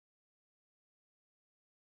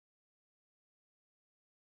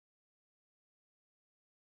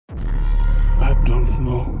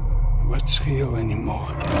what's real anymore.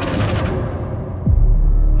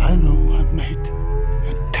 I know I made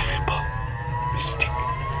a terrible mistake.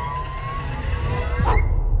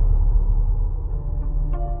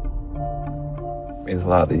 Means a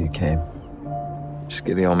lot that you came. Just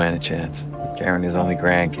give the old man a chance. Karen, his only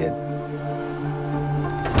grandkid.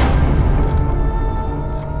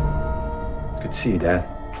 It's good to see you, Dad.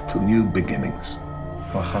 To new beginnings.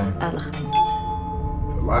 To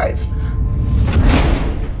life.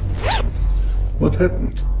 What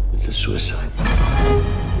happened with the suicide?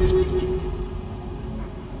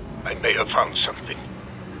 I may have found something.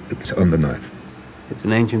 It's on the knife. It's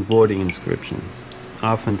an ancient wording inscription,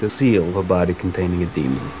 often to seal a body containing a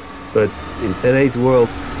demon. But in today's world,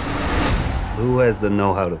 who has the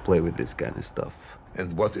know-how to play with this kind of stuff?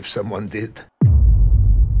 And what if someone did?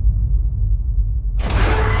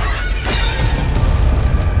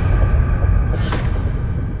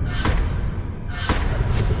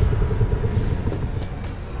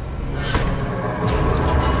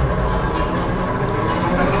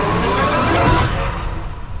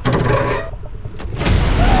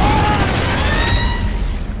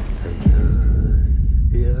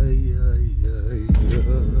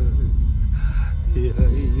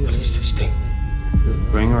 What is this thing?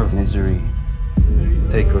 Bringer of misery,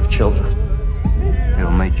 taker of children.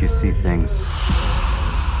 It'll make you see things,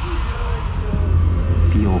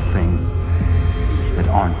 feel things that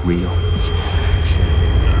aren't real.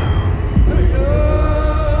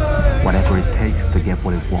 Whatever it takes to get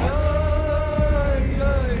what it wants.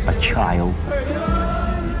 A child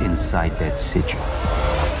inside that sigil.